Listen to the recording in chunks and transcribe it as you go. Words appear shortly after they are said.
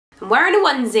wearing a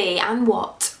onesie and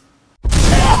what?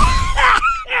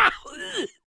 Hi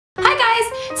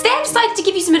guys! Today I've decided to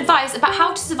give you some advice about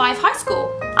how to survive high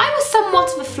school. I was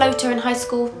somewhat of a floater in high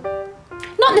school.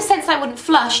 Not in the sense I wouldn't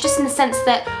flush, just in the sense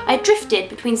that I drifted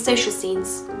between social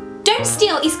scenes. Don't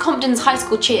steal East Compton's high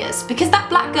school cheers, because that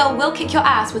black girl will kick your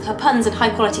ass with her puns and high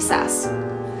quality sass.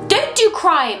 Don't do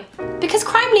crime, because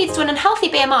crime leads to an unhealthy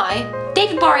BMI,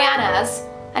 David Boreanaz,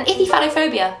 and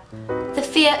ithithalophobia, the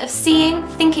fear of seeing,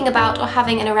 thinking about, or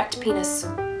having an erect penis.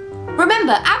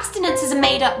 Remember, abstinence is a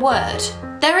made-up word.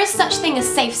 There is such thing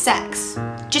as safe sex.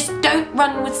 Just don't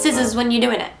run with scissors when you're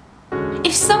doing it.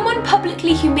 If someone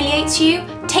publicly humiliates you,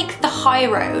 take the high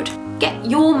road. Get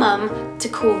your mum to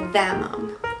call their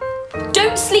mum.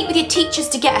 Don't sleep with your teachers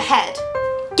to get ahead.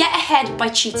 Get ahead by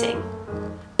cheating.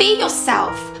 Be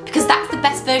yourself, because that's the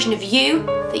best version of you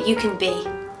that you can be.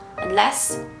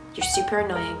 Unless you're super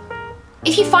annoying.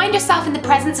 If you find yourself in the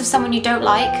presence of someone you don't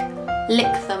like,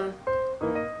 lick them.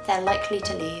 They're likely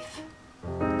to leave.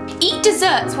 Eat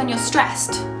desserts when you're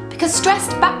stressed, because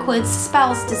stressed backwards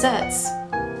spells desserts.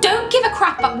 Don't give a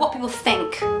crap about what people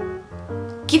think.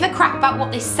 Give a crap about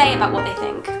what they say about what they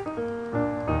think.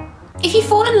 If you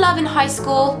fall in love in high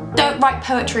school, don't write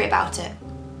poetry about it.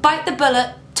 Bite the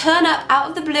bullet, turn up out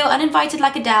of the blue uninvited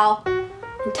like Adele,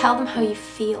 and tell them how you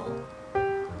feel.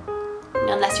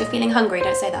 Unless you're feeling hungry,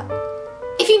 don't say that.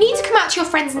 If you need to come out to your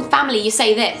friends and family, you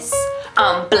say this: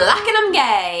 I'm black and I'm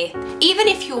gay, even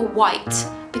if you're white,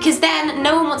 because then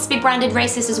no one wants to be branded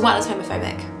racist as well as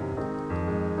homophobic.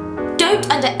 Don't,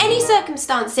 under any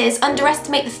circumstances,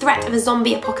 underestimate the threat of a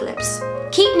zombie apocalypse.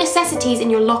 Keep necessities in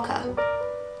your locker.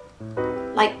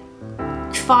 Like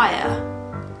fire.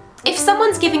 If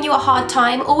someone's giving you a hard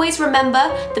time, always remember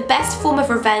the best form of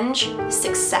revenge is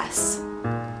success.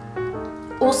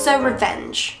 Also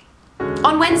revenge.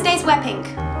 On Wednesdays, wear pink.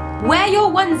 Wear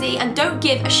your onesie and don't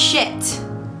give a shit.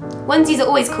 Onesies are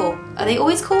always cool. Are they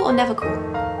always cool or never cool?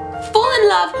 Fall in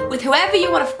love with whoever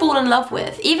you want to fall in love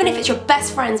with, even if it's your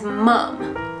best friend's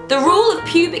mum. The rule of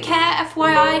pubic hair,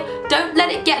 FYI, don't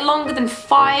let it get longer than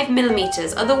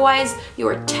 5mm, otherwise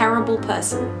you're a terrible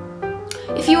person.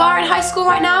 If you are in high school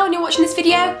right now and you're watching this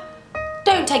video,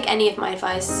 don't take any of my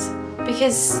advice,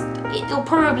 because it'll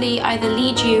probably either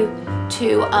lead you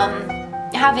to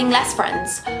having less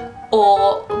friends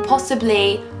or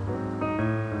possibly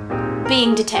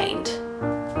being detained.